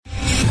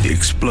The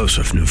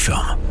explosive new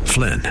film,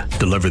 Flynn,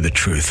 deliver the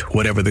truth,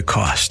 whatever the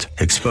cost,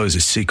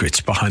 exposes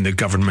secrets behind the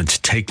government's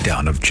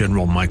takedown of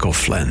General Michael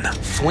Flynn.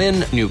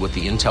 Flynn knew what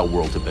the intel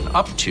world had been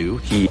up to.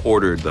 He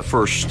ordered the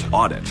first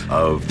audit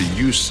of the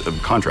use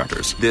of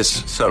contractors.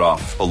 This set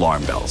off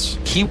alarm bells.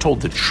 He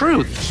told the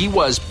truth. He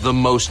was the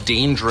most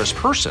dangerous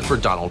person for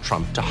Donald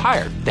Trump to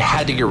hire. They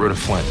had to get rid of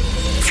Flynn.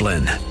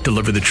 Flynn,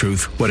 deliver the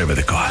truth, whatever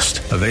the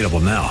cost. Available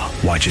now.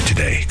 Watch it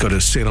today. Go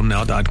to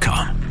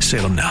salemnow.com.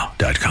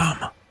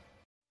 salemnow.com.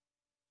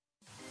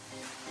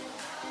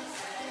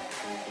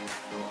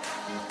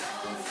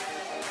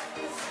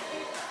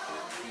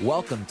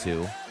 Welcome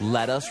to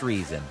Let Us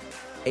Reason,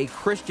 a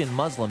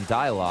Christian-Muslim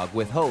dialogue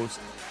with host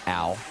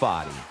Al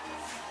Fadi.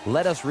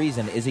 Let Us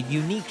Reason is a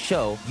unique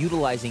show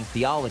utilizing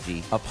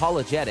theology,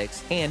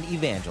 apologetics, and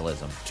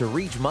evangelism to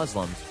reach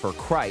Muslims for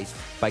Christ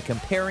by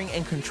comparing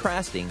and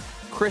contrasting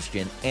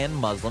Christian and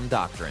Muslim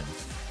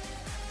doctrines.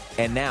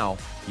 And now,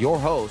 your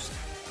host,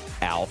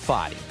 Al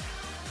Fadi.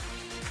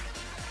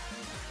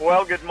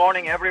 Well, good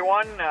morning,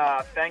 everyone.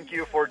 Thank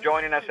you for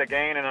joining us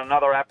again in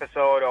another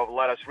episode of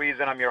Let Us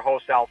Reason. I'm your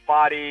host, Al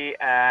Fadi,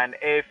 and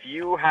if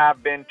you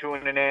have been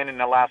tuning in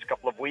the last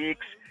couple of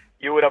weeks,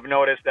 you would have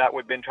noticed that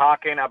we've been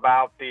talking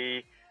about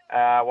the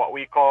what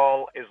we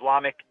call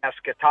Islamic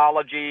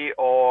eschatology,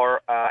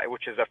 or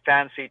which is a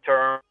fancy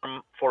term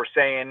for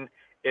saying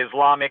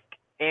Islamic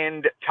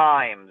end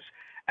times.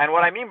 And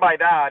what I mean by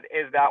that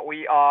is that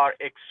we are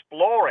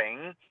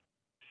exploring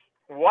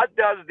what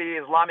does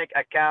the Islamic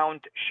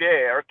account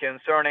share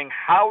concerning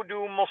how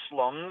do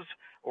Muslims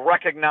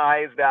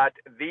recognize that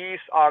these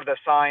are the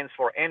signs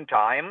for end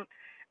time,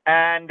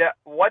 and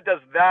what does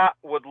that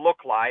would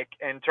look like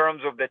in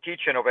terms of the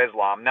teaching of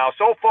Islam. Now,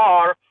 so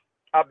far,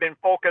 I've been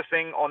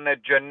focusing on the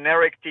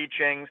generic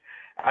teachings.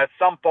 At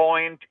some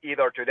point,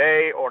 either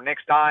today or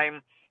next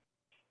time,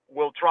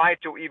 we'll try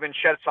to even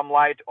shed some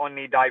light on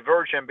the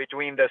diversion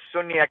between the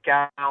Sunni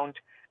account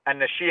and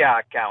the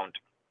Shia account.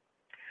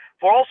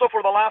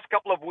 For the last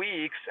couple of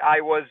weeks,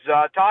 I was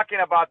talking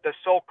about the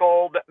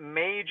so-called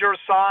major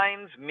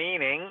signs,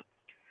 meaning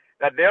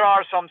that there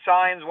are some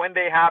signs when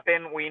they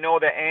happen, we know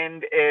the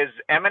end is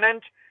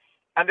imminent,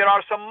 and there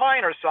are some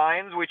minor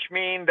signs, which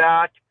mean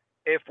that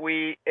if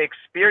we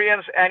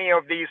experience any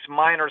of these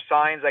minor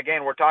signs,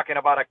 again, we're talking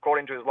about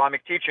according to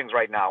Islamic teachings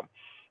right now,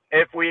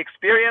 if we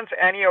experience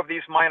any of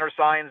these minor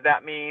signs,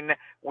 that mean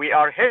we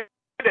are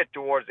headed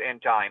towards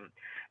end time.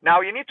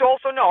 Now, you need to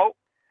also know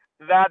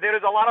that there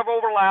is a lot of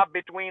overlap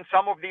between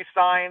some of these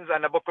signs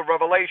and the book of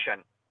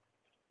Revelation.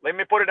 Let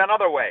me put it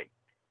another way.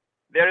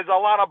 There is a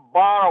lot of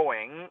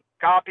borrowing,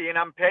 copying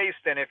and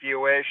pasting, if you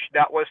wish,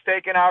 that was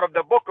taken out of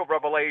the book of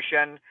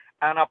Revelation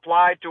and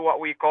applied to what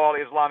we call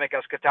Islamic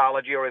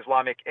eschatology or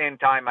Islamic end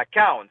time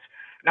accounts.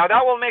 Now,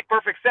 that will make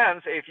perfect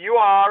sense if you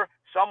are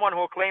someone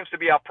who claims to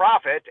be a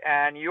prophet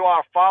and you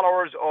are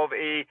followers of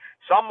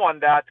someone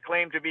that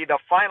claims to be the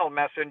final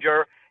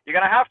messenger. You're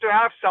going to have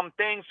some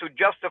things to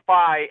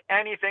justify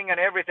anything and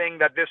everything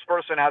that this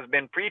person has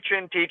been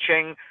preaching,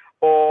 teaching,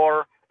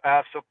 or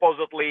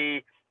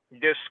supposedly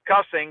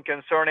discussing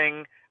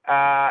concerning,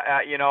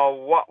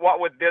 what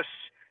would this,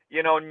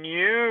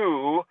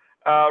 new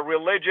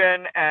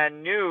religion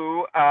and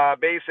new,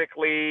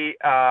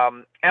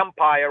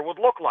 empire would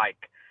look like.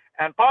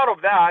 And part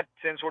of that,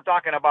 since we're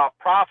talking about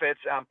prophets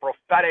and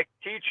prophetic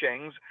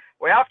teachings,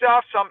 we have to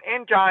have some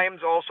end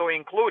times also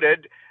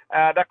included.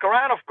 The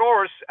Quran, of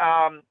course,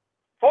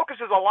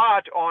 focuses a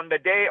lot on the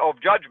day of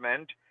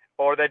judgment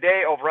or the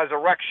day of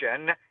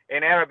resurrection.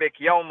 In Arabic,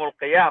 Yawm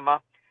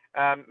al-Qiyamah,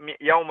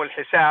 Yawm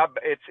al-Hisab.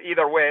 It's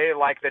either way,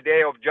 like the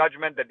day of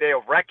judgment, the day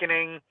of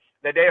reckoning,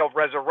 the day of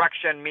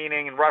resurrection,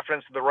 meaning in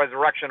reference to the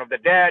resurrection of the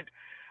dead.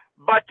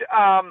 But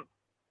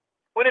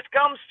when it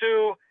comes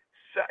to,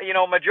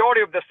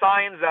 majority of the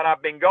signs that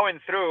I've been going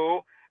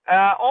through,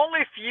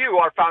 only few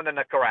are found in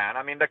the Quran.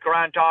 I mean, the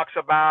Quran talks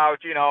about,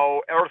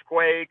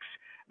 earthquakes.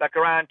 The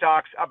Quran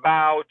talks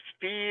about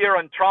fear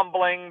and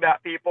trembling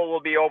that people will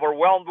be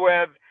overwhelmed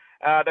with.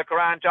 The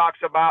Quran talks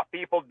about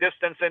people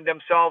distancing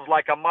themselves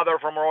like a mother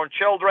from her own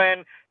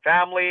children,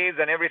 families,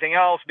 and everything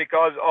else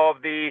because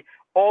of the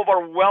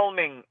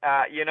overwhelming,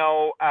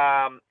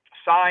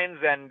 signs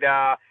and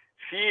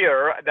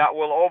fear that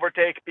will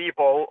overtake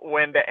people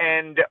when the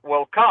end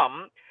will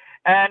come.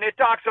 And it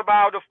talks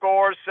about, of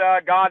course,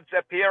 God's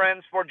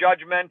appearance for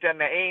judgment and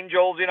the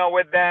angels,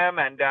 with them.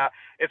 And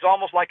it's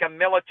almost like a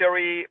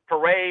military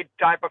parade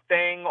type of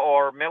thing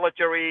or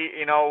military,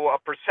 a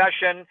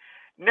procession.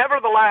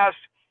 Nevertheless,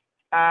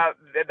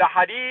 the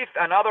hadith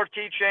and other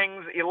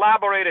teachings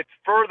elaborate it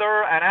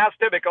further. And as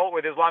typical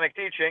with Islamic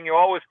teaching, you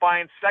always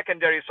find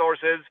secondary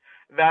sources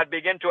that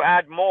begin to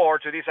add more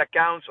to these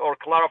accounts or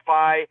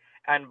clarify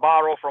and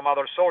borrow from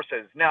other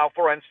sources. Now,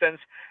 for instance,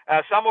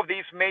 some of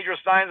these major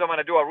signs, I'm going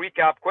to do a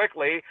recap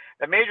quickly.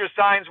 The major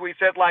signs we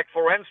said, like,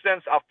 for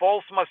instance, a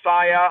false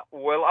Messiah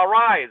will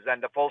arise.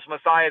 And the false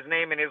Messiah's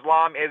name in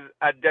Islam is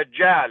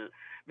Ad-Dajjal,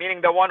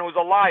 meaning the one who's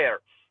a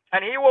liar.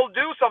 And he will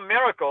do some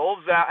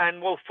miracles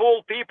and will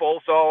fool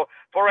people. So,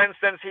 for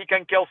instance, he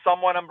can kill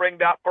someone and bring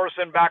that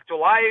person back to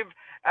life.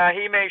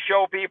 he may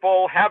show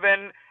people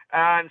heaven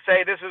and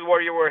say, this is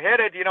where you were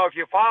headed, if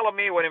you follow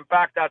me, when in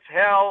fact that's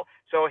hell.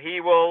 So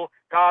he will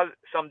cause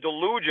some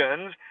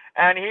delusions,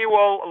 and he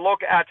will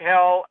look at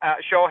hell,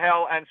 show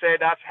hell, and say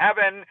that's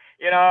heaven,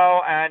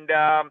 and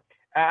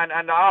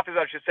the opposite,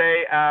 I should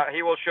say,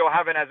 he will show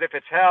heaven as if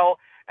it's hell,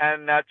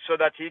 and that so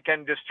that he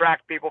can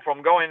distract people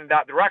from going in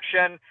that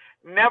direction.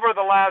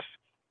 Nevertheless,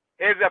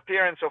 his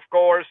appearance, of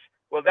course,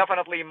 will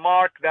definitely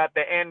mark that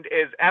the end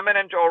is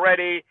imminent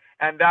already,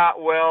 and that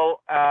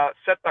will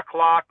set the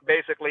clock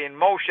basically in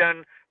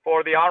motion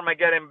for the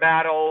Armageddon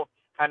battle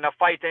and the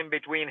fighting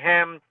between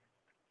him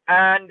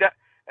and,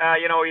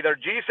 either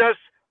Jesus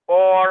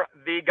or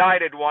the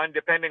guided one,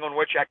 depending on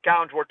which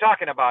account we're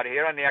talking about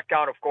here. And the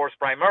account, of course,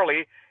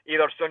 primarily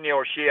either Sunni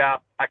or Shia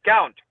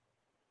account.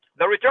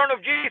 The return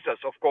of Jesus,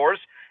 of course,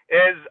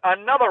 is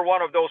another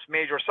one of those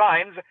major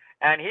signs,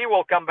 and he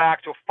will come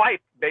back to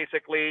fight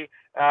basically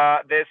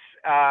this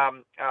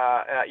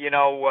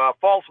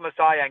false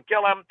Messiah and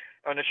kill him.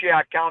 On the Shia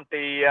account,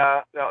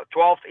 the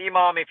 12th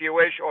Imam, if you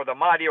wish, or the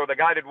Mahdi or the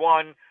guided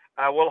one,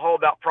 will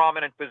hold that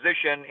prominent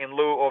position in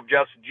lieu of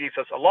just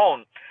Jesus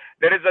alone.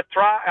 There is a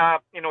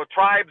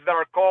tribes that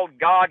are called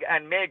Gog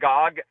and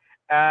Magog.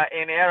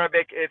 In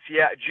Arabic, it's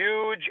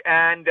Ya'juj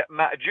and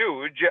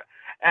Ma'juj,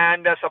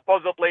 and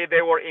supposedly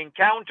they were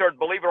encountered,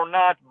 believe it or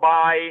not,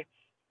 by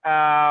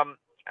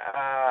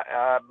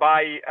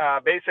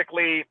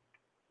basically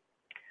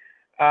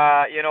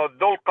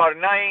Dhul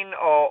Qarnayn,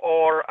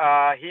 or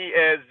he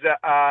is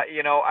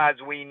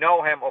as we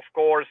know him, of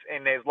course,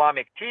 in the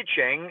Islamic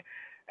teaching,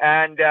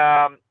 and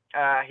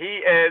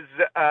he is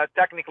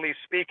technically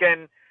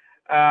speaking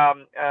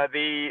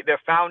the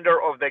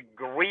founder of the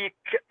Greek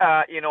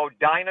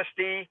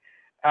dynasty,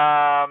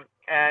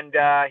 and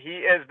he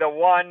is the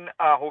one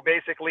who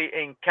basically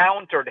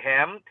encountered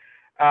him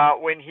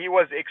when he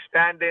was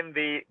expanding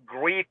the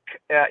Greek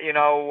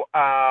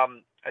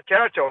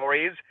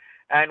territories.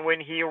 And when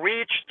he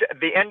reached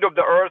the end of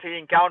the earth, he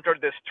encountered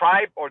this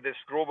tribe or this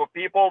group of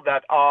people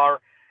that are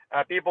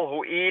people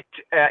who eat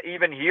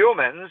even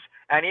humans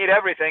and eat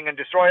everything and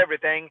destroy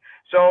everything.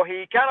 So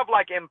he kind of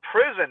like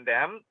imprisoned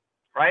them,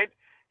 right?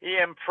 He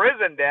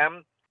imprisoned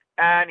them,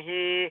 and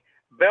he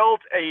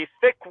built a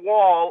thick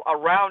wall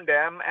around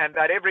them, and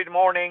that every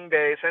morning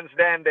since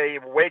then they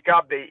wake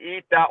up, they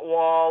eat that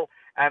wall,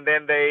 and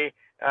then they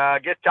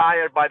get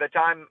tired by the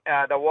time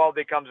the wall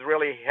becomes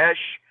really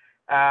hesh,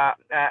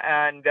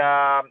 and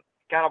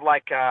kind of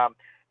like a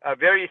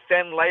very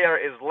thin layer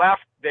is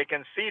left. They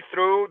can see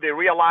through. They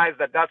realize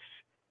that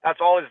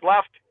that's all is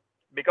left.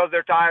 Because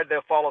they're tired,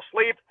 they'll fall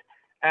asleep,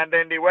 and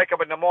then they wake up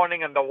in the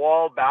morning and the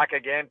wall back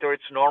again to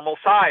its normal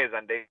size,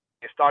 and they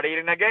start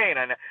eating again.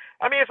 And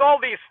I mean, it's all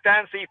these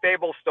fancy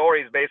fable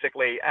stories,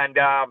 basically, and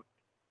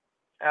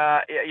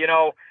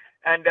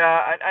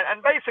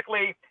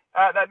basically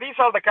these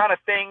are the kind of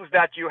things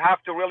that you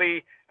have to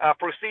really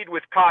proceed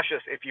with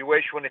cautious, if you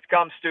wish, when it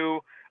comes to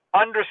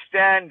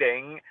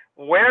understanding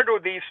where do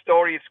these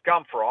stories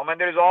come from. And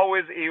there's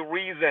always a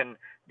reason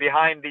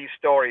behind these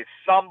stories.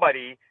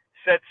 Somebody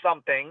said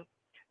something,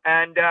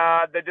 and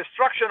the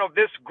destruction of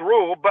this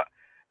group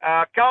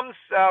comes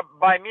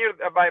by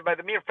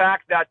the mere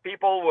fact that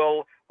people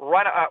will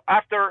run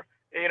after,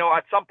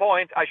 at some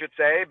point, I should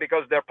say,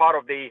 because they're part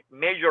of the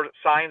major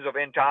signs of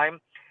end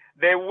time,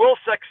 they will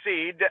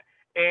succeed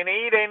in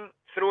eating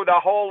through the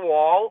whole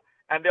wall,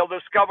 and they'll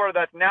discover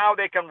that now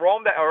they can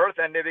roam the earth,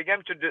 and they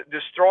begin to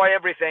destroy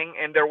everything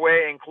in their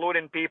way,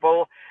 including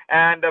people,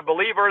 and the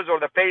believers or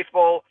the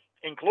faithful,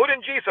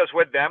 including Jesus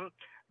with them.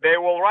 They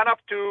will run up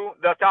to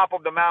the top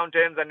of the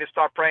mountains, and they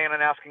start praying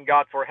and asking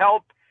God for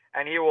help,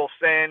 and he will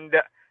send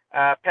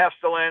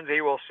pestilence,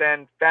 he will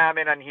send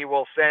famine, and he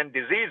will send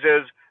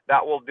diseases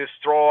that will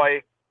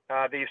destroy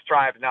these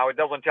tribes. Now, it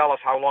doesn't tell us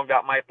how long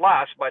that might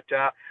last, but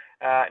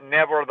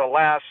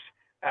nevertheless,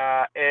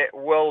 it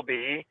will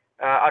be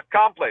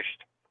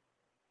accomplished.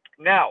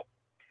 Now,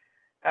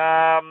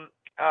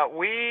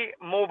 we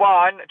move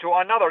on to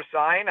another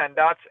sign, and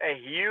that's a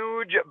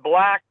huge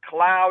black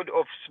cloud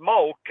of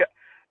smoke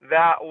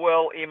that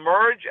will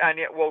emerge, and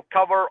it will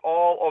cover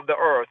all of the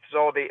earth.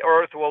 So the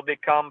earth will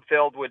become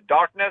filled with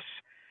darkness.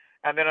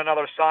 And then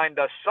another sign,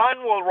 the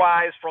sun will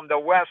rise from the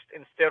west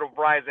instead of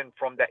rising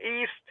from the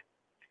east.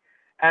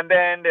 And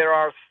then there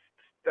are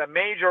the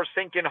major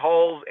sinking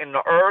holes in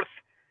the earth,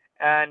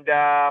 and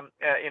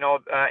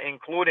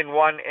including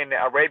one in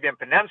the Arabian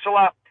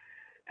Peninsula.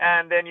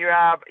 And then you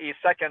have a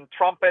second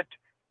trumpet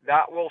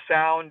that will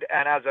sound,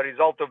 and as a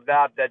result of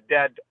that, the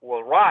dead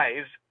will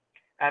rise.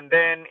 And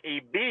then a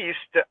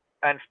beast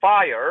and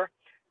fire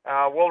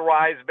will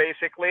rise,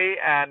 basically,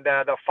 and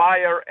the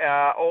fire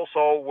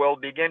also will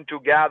begin to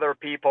gather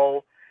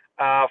people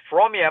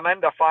from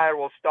Yemen. The fire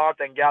will start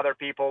and gather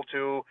people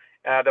to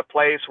the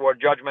place where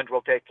judgment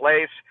will take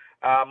place.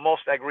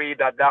 Most agree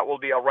that that will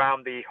be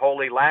around the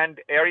Holy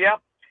Land area.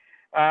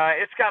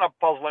 It's kind of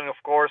puzzling,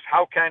 of course.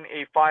 How can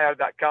a fire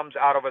that comes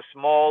out of a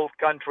small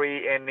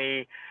country in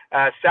the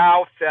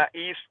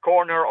southeast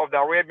corner of the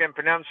Arabian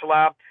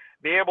Peninsula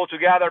be able to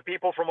gather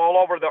people from all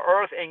over the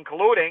earth,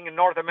 including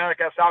North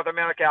America, South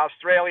America,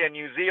 Australia,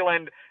 New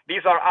Zealand.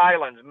 These are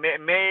islands,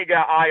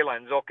 mega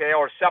islands, okay,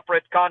 or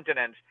separate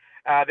continents.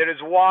 There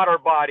is water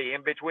body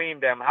in between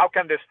them. How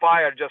can this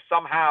fire just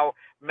somehow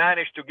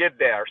manage to get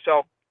there?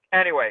 So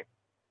anyway,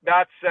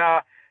 that's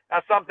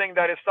something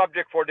that is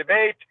subject for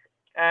debate.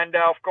 And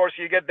of course,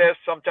 you get this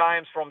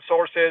sometimes from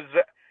sources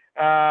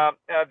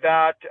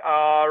that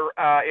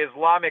are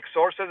Islamic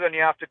sources, and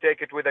you have to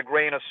take it with a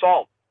grain of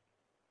salt.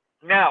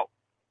 Now,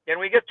 then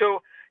we got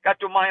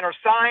to minor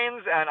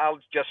signs, and I'll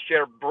just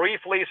share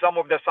briefly some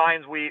of the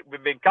signs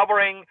we've been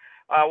covering.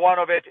 One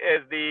of it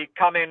is the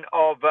coming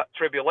of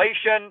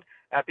tribulation.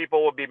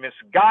 People will be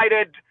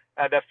misguided.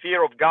 The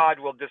fear of God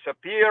will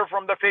disappear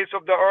from the face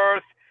of the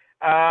earth.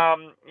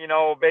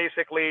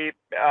 Basically,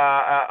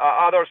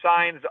 other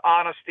signs,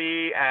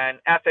 honesty and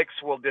ethics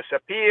will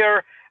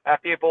disappear.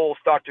 People will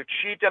start to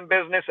cheat in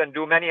business and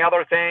do many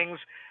other things.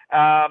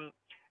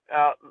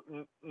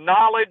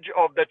 Knowledge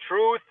of the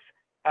truth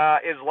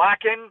is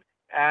lacking,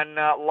 and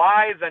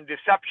lies and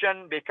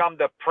deception become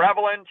the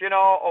prevalent,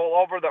 all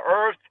over the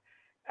earth.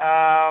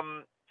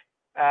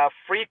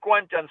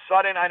 Frequent and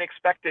sudden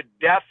unexpected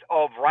death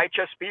of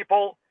righteous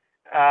people.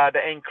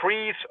 The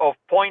increase of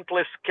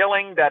pointless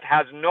killing that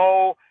has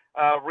no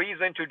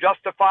reason to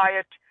justify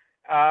it.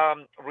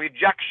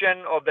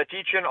 Rejection of the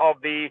teaching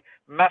of the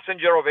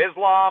messenger of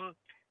Islam.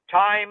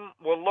 Time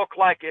will look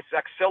like it's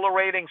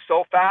accelerating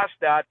so fast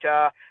that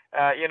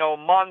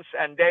months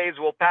and days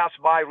will pass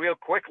by real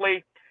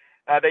quickly.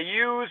 The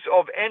use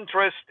of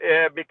interest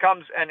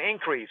becomes an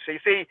increase. So you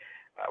see,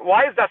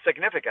 why is that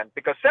significant?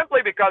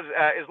 Simply because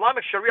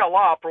Islamic Sharia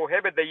law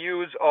prohibits the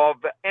use of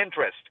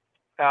interest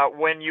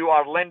when you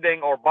are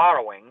lending or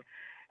borrowing.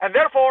 And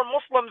therefore,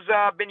 Muslims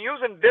have been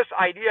using this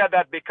idea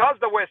that because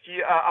the West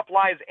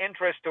applies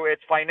interest to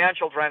its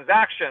financial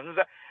transactions,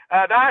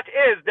 that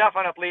is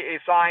definitely a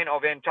sign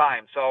of end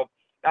time. So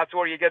that's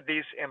where you get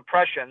these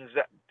impressions,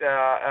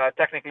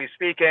 technically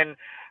speaking.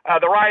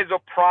 The rise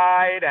of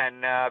pride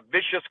and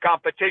vicious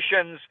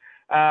competitions,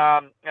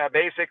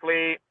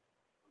 basically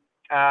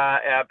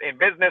in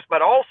business,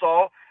 but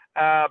also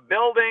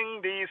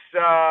building these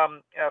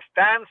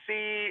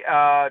fancy,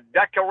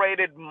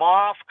 decorated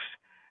mosques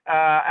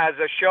as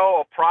a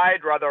show of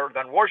pride rather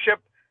than worship.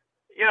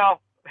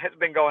 Has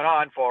been going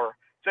on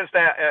since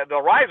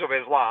the rise of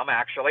Islam,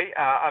 actually.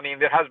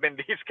 There has been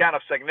these kind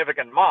of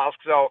significant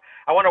mosques, so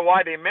I wonder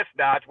why they missed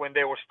that when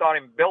they were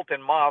starting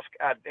built-in mosques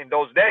in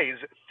those days.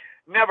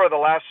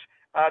 Nevertheless,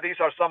 these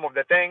are some of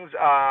the things.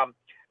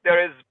 There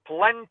is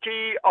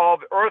plenty of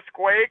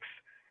earthquakes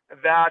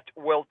that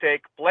will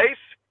take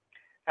place.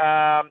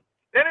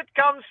 Then it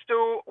comes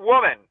to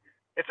women.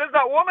 It says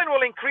that women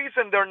will increase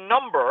in their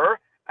number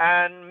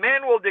and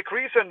men will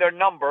decrease in their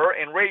number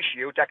in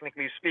ratio,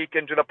 technically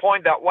speaking, to the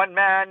point that one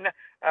man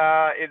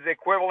is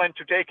equivalent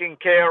to taking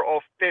care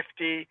of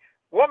 50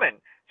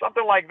 women.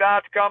 Something like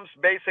that comes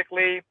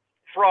basically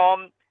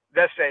from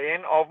the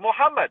saying of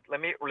Muhammad. Let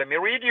me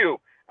read you,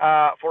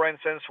 for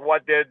instance,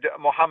 what did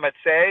Muhammad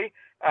say,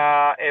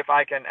 if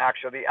I can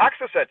actually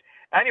access it.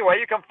 Anyway,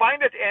 you can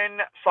find it in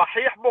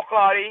Sahih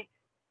Bukhari,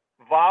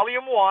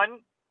 Volume 1,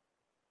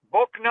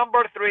 Book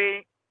number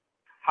 3,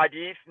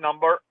 Hadith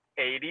number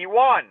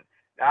 81.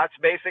 That's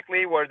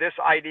basically where this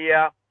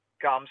idea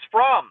comes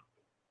from.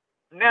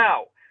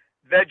 Now,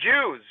 the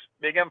Jews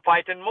began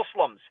fighting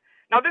Muslims.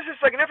 Now, this is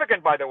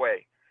significant, by the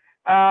way.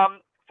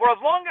 For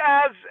as long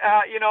as,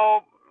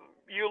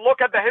 you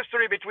look at the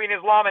history between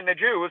Islam and the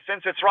Jews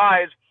since its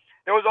rise,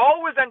 there was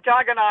always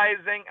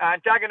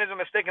antagonism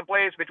has taken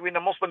place between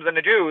the Muslims and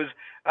the Jews.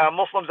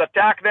 Muslims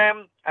attack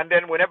them, and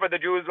then whenever the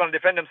Jews want to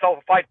defend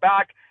themselves, fight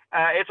back.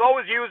 It's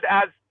always used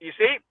as, you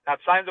see,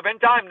 that's signs of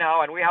end time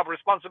now, and we have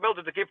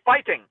responsibility to keep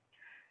fighting.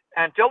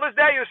 Until this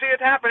day, you see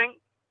it happening.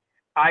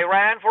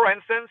 Iran, for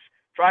instance,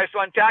 tries to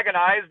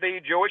antagonize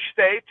the Jewish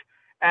state,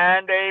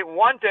 and they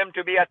want them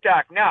to be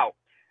attacked. Now,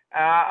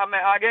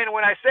 again,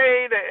 when I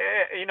say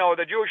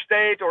the Jewish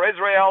state or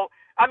Israel,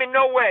 I'm in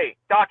no way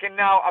talking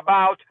now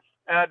about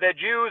the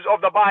Jews of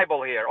the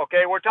Bible here,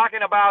 okay? We're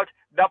talking about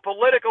the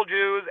political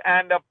Jews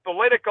and the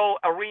political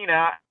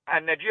arena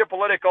and the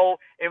geopolitical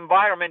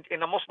environment in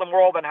the Muslim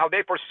world and how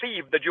they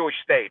perceive the Jewish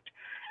state.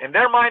 In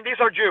their mind,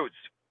 these are Jews.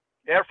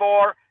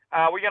 Therefore,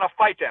 we're going to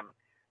fight them.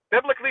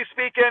 Biblically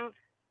speaking,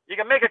 you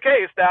can make a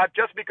case that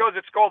just because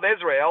it's called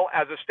Israel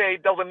as a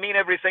state doesn't mean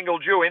every single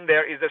Jew in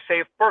there is a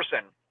saved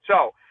person.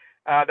 So,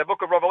 the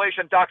book of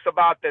Revelation talks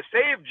about the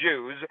saved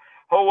Jews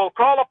who will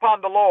call upon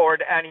the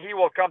Lord and he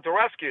will come to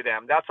rescue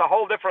them. That's a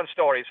whole different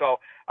story. So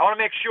I want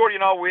to make sure,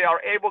 we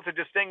are able to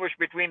distinguish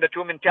between the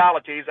two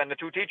mentalities and the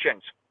two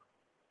teachings.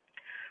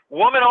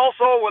 Women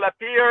also will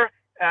appear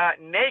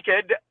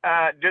naked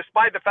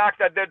despite the fact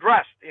that they're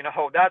dressed.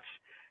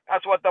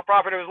 That's what the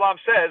Prophet of Islam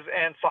says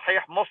in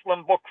Sahih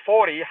Muslim Book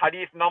 40,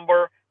 Hadith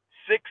number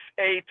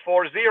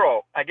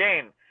 6840.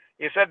 Again,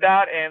 he said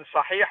that in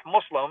Sahih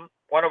Muslim,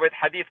 one of its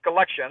Hadith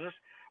collections,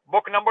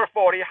 Book number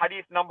 40,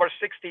 Hadith number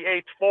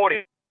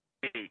 6840.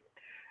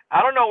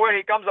 I don't know where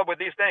he comes up with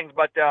these things,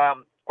 but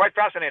quite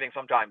fascinating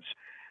sometimes.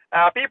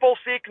 People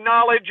seek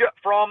knowledge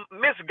from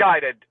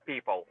misguided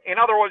people. In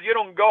other words, you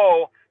don't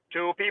go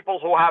to people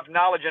who have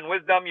knowledge and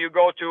wisdom, you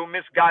go to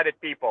misguided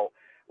people.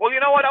 Well, you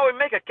know what? I would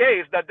make a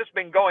case that this has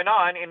been going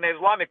on in the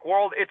Islamic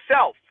world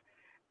itself.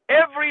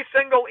 Every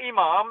single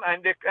imam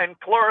and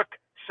clerk,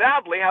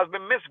 sadly, has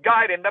been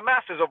misguiding the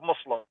masses of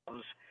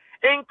Muslims,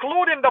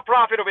 including the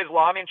Prophet of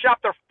Islam. In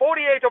chapter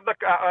 46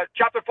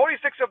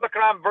 of the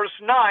Quran, verse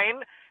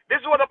 9,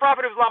 this is what the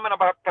Prophet of Islam, and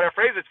I'm going to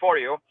paraphrase it for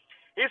you.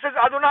 He says,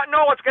 I do not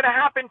know what's going to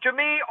happen to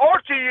me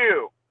or to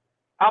you.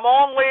 I'm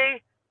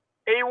only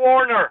a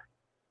warner.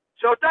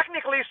 So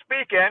technically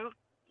speaking,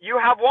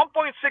 you have 1.6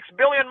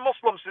 billion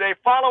Muslims today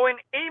following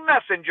a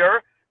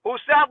messenger who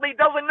sadly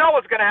doesn't know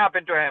what's going to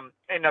happen to him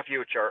in the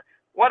future.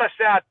 What a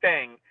sad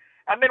thing.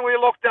 And then we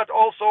looked at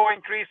also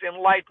increase in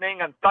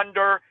lightning and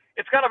thunder.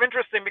 It's kind of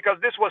interesting because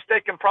this was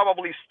taken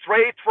probably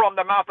straight from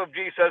the mouth of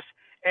Jesus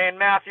in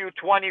Matthew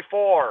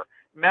 24.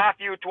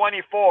 Matthew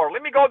 24.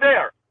 Let me go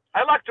there.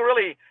 I like to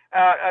really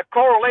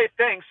correlate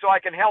things so I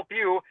can help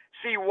you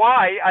see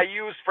why I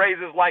use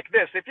phrases like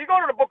this. If you go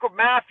to the book of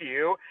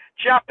Matthew,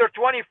 chapter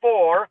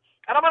 24,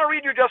 and I'm going to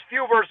read you just a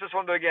few verses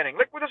from the beginning.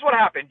 Look, this is what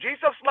happened.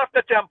 Jesus left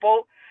the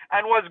temple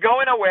and was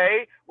going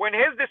away when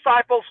his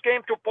disciples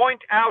came to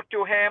point out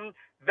to him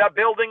the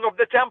building of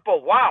the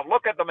temple. Wow,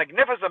 look at the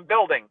magnificent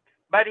building.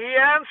 But he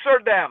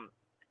answered them,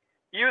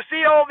 you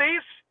see all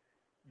these?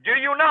 Do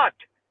you not?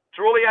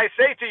 Truly I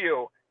say to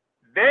you,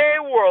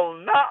 there will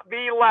not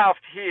be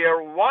left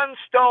here one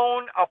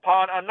stone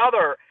upon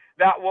another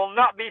that will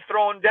not be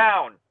thrown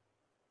down.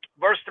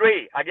 Verse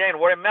 3, again,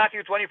 we're in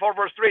Matthew 24,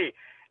 verse 3.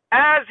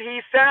 As he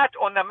sat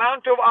on the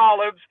Mount of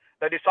Olives,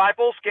 the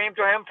disciples came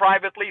to him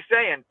privately,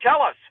 saying,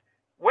 tell us,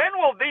 when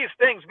will these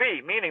things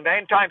be? Meaning the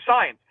end time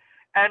signs.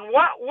 And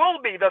what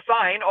will be the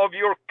sign of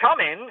your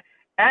coming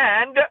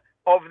and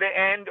of the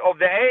end of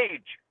the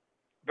age?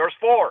 Verse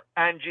 4,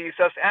 and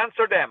Jesus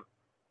answered them,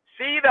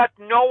 see that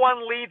no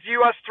one leads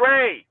you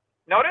astray.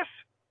 Notice,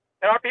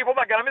 there are people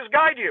that are going to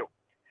misguide you.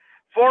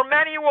 For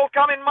many will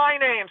come in my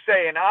name,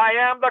 saying, I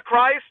am the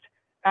Christ,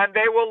 and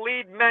they will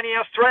lead many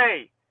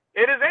astray.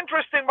 It is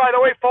interesting, by the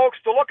way, folks,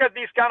 to look at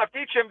these kind of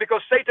teaching, because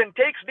Satan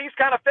takes these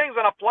kind of things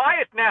and apply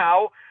it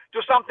now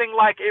to something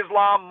like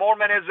Islam,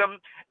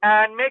 Mormonism,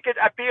 and make it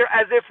appear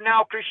as if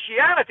now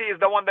Christianity is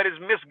the one that is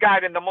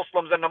misguiding the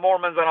Muslims and the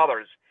Mormons and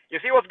others. You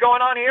see what's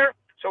going on here?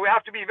 So we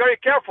have to be very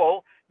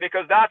careful,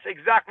 because that's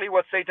exactly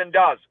what Satan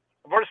does.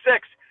 Verse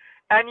 6,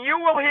 and you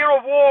will hear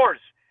of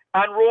wars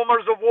and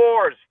rumors of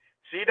wars.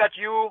 See that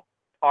you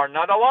are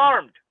not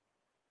alarmed,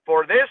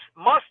 for this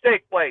must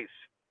take place,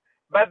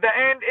 but the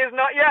end is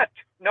not yet.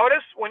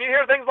 Notice, when you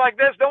hear things like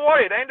this, don't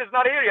worry, the end is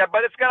not here yet,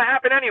 but it's going to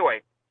happen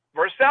anyway.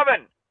 Verse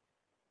 7,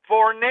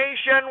 for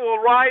nation will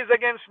rise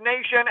against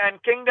nation and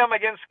kingdom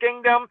against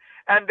kingdom,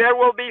 and there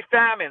will be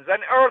famines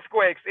and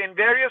earthquakes in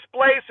various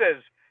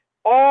places.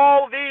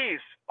 All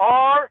these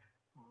are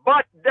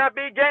but the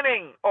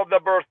beginning of the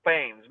birth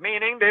pains,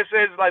 meaning this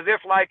is as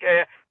if like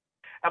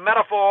a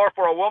metaphor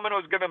for a woman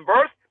who's given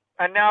birth,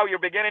 and now you're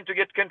beginning to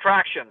get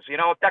contractions,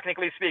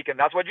 technically speaking.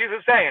 That's what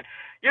Jesus is saying.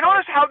 You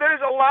notice how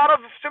there's a lot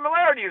of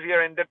similarities here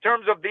in the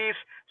terms of these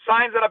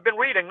signs that I've been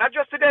reading, not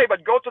just today,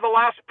 but go to the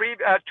last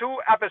two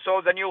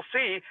episodes, and you'll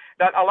see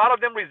that a lot of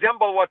them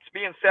resemble what's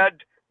being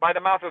said by the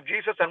mouth of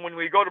Jesus. And when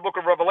we go to the book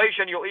of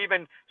Revelation, you'll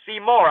even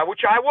see more,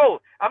 which I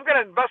will. I'm going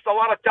to invest a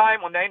lot of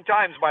time on the end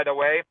times, by the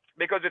way,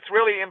 because it's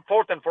really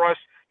important for us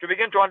to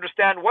begin to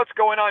understand what's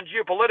going on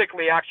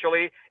geopolitically,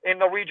 actually, in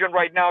the region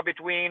right now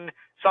between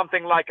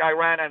something like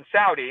Iran and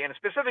Saudi. And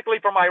specifically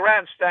from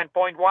Iran's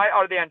standpoint, why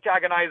are they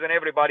antagonizing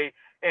everybody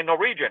in the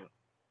region?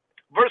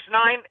 Verse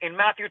 9 in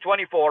Matthew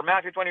 24,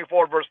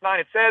 verse 9,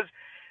 it says,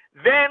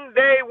 then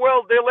they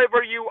will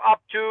deliver you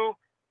up to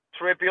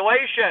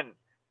tribulation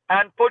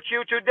and put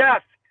you to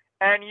death,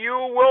 and you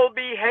will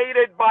be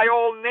hated by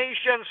all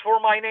nations for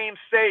my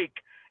name's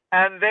sake.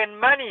 And then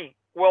many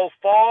will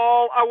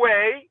fall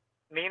away,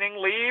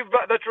 meaning leave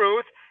the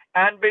truth,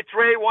 and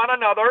betray one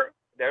another.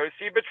 There you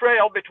see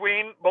betrayal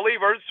between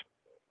believers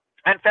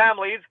and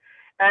families,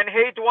 and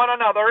hate one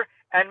another,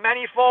 and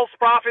many false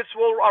prophets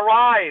will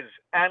arise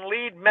and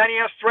lead many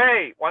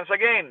astray. Once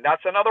again,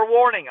 that's another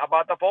warning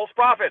about the false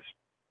prophets.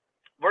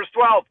 Verse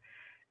 12,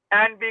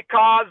 and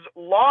because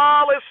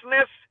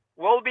lawlessness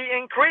will be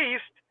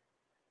increased,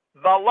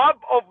 the love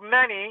of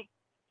many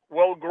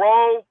will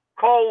grow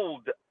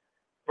cold.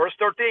 Verse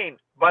 13,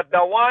 but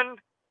the one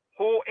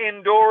who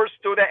endures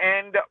to the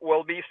end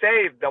will be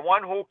saved. The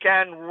one who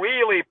can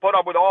really put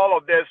up with all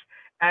of this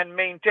and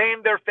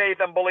maintain their faith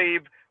and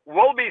believe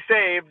will be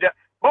saved,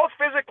 both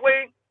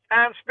physically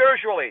and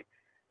spiritually.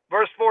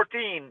 Verse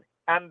 14,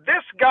 and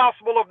this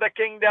gospel of the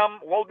kingdom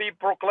will be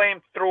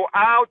proclaimed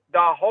throughout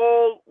the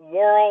whole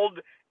world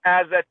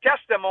as a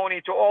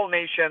testimony to all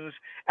nations,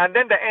 and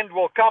then the end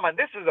will come. And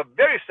this is a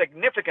very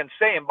significant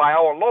saying by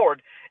our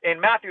Lord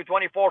in Matthew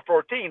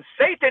 24:14.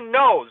 Satan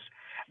knows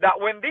that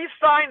when these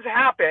signs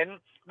happen,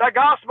 the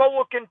gospel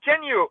will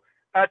continue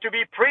to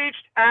be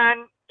preached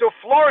and to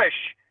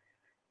flourish.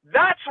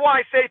 That's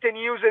why Satan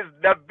uses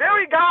the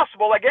very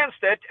gospel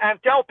against it and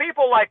tell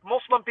people like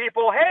Muslim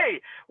people, hey,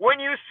 when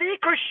you see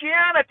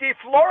Christianity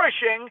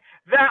flourishing,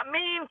 that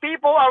means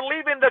people are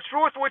leaving the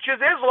truth, which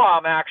is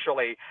Islam,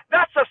 actually.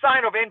 That's a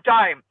sign of end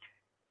time.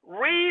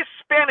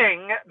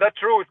 Respinning the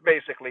truth,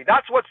 basically.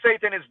 That's what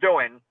Satan is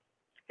doing.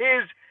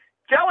 He's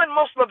telling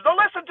Muslims to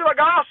listen to the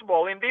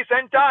gospel in these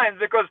end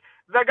times because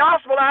the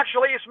gospel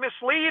actually is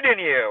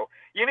misleading you.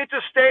 You need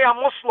to stay a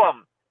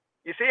Muslim.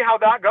 You see how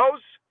that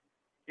goes?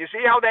 You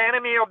see how the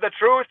enemy of the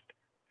truth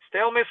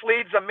still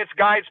misleads and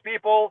misguides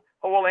people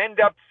who will end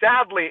up,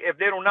 sadly, if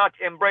they do not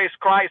embrace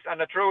Christ and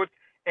the truth,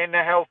 in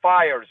the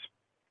hellfires.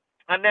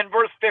 And then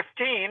verse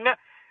 15,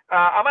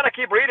 I'm going to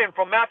keep reading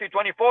from Matthew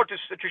 24 to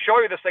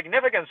show you the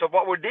significance of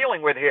what we're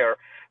dealing with here.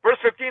 Verse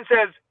 15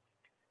 says,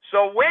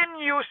 so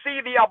when you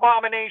see the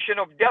abomination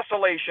of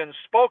desolation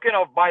spoken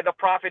of by the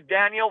prophet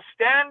Daniel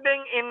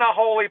standing in the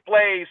holy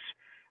place,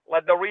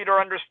 let the reader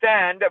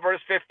understand,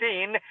 verse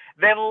 15,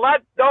 then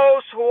let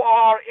those who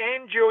are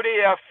in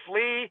Judea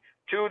flee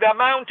to the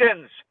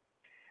mountains.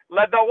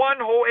 Let the one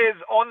who is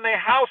on the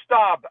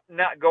housetop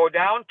not go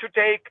down to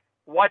take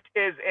what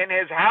is in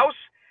his house,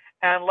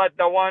 and let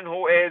the one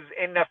who is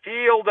in the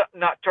field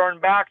not turn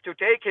back to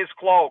take his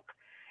cloak.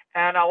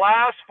 And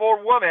alas for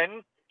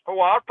women who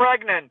are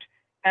pregnant,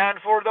 and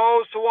for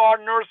those who are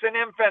nursing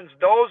infants,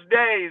 those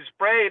days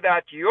pray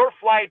that your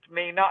flight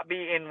may not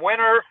be in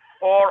winter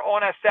or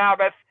on a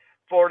Sabbath,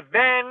 for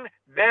then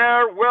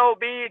there will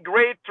be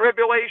great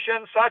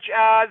tribulation such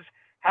as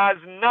has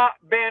not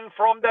been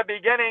from the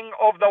beginning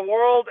of the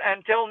world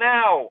until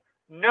now.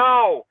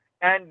 No,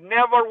 and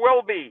never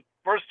will be.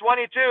 Verse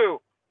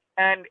 22,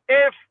 and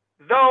if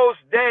those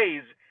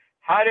days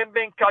hadn't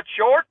been cut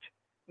short,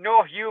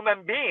 no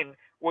human being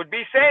would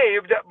be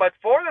saved, but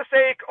for the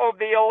sake of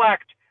the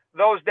elect,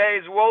 those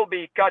days will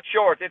be cut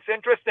short. It's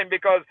interesting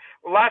because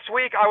last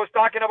week I was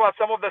talking about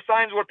some of the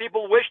signs where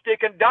people wish they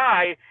can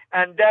die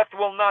and death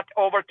will not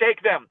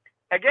overtake them.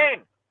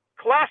 Again,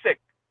 classic,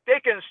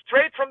 taken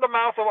straight from the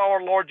mouth of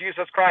our Lord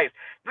Jesus Christ.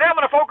 Today I'm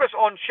going to focus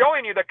on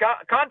showing you the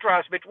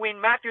contrast between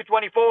Matthew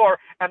 24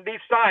 and these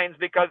signs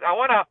because I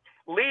want to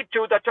lead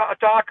to the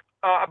talk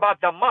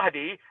about the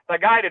Mahdi, the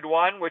guided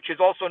one, which is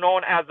also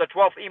known as the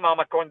 12th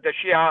Imam according to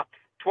Shia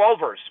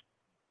 12ers.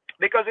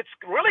 Because it's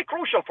really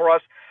crucial for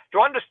us to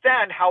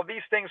understand how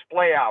these things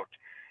play out.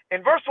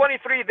 In verse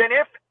 23, then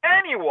if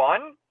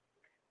anyone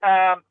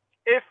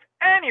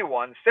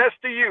says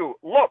to you,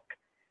 look,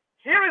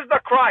 here is the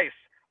Christ,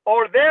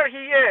 or there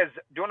he is,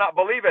 do not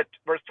believe it.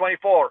 Verse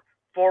 24,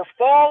 for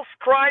false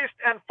Christ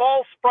and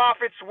false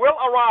prophets will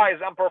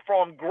arise and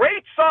perform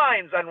great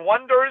signs and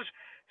wonders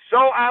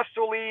so as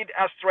to lead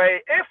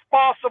astray, if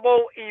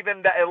possible,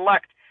 even the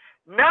elect.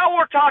 Now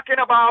we're talking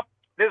about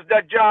this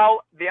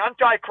Dajjal, the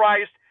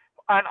Antichrist,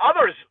 and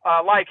others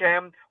like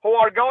him who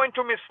are going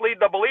to mislead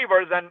the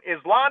believers. And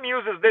Islam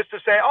uses this to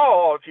say,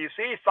 oh, if you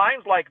see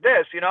signs like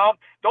this,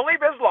 don't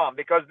leave Islam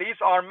because these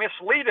are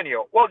misleading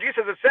you. Well,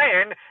 Jesus is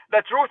saying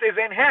the truth is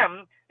in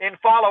him, in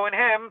following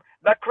him.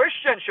 The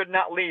Christian should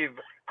not leave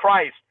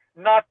Christ,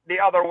 not the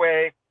other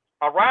way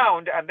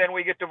around. And then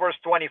we get to verse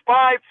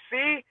 25.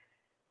 See,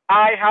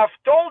 I have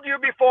told you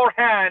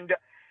beforehand.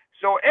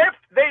 So if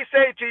they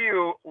say to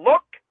you,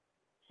 look,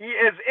 he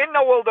is in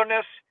the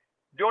wilderness,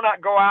 do not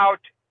go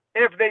out.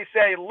 If they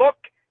say, look,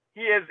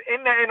 he is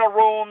in the inner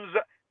rooms,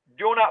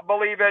 do not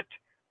believe it.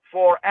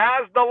 For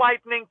as the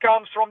lightning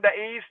comes from the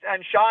east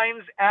and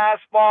shines as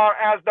far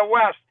as the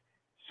west,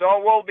 so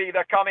will be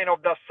the coming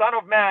of the Son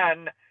of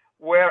Man.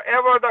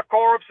 Wherever the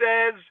corpse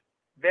is,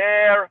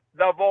 there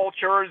the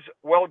vultures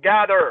will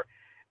gather.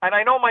 And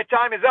I know my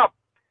time is up,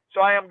 so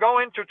I am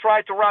going to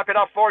try to wrap it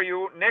up for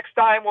you. Next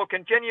time we'll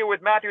continue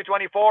with Matthew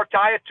 24,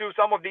 tie it to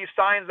some of these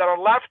signs that are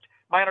left,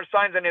 minor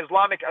signs in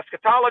Islamic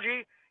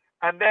eschatology,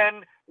 and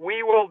then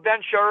we will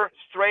venture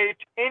straight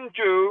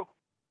into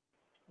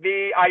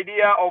the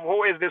idea of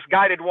who is this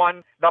guided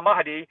one, the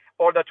Mahdi,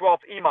 or the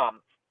 12th Imam.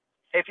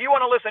 If you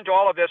want to listen to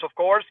all of this, of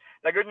course,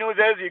 the good news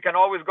is you can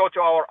always go to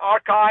our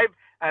archive,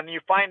 and you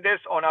find this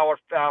on our,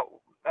 our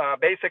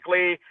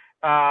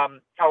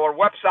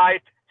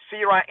website,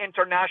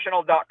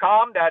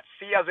 CIRAinternational.com. That's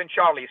C as in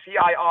Charlie,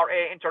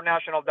 CIRA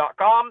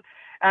International.com.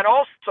 And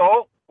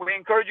also, we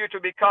encourage you to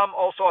become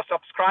also a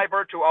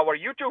subscriber to our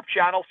YouTube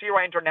channel,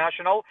 CIRA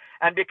International,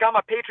 and become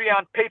a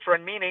Patreon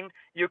patron, meaning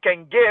you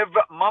can give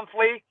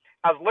monthly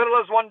as little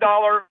as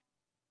 $1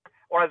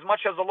 or as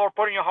much as the Lord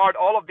put in your heart.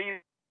 All of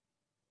these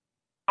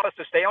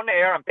to stay on the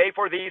air and pay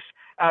for these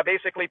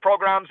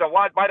programs. And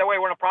by the way,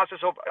 we're in the process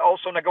of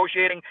also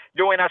negotiating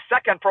doing a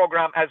second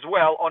program as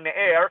well on the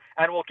air,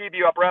 and we'll keep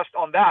you abreast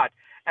on that.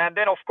 And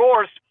then, of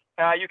course,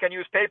 you can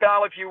use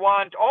PayPal if you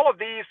want. All of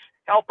these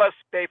help us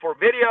pay for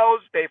videos,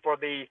 pay for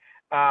the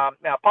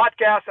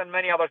podcasts, and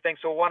many other things.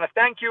 So I want to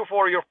thank you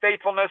for your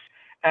faithfulness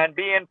and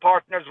being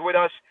partners with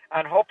us.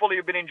 And hopefully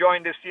you've been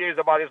enjoying this series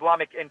about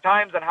Islamic end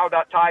times and how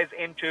that ties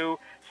into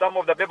some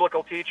of the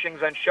biblical teachings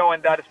and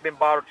showing that it's been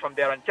borrowed from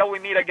there. Until we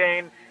meet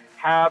again,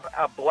 have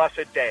a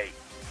blessed day.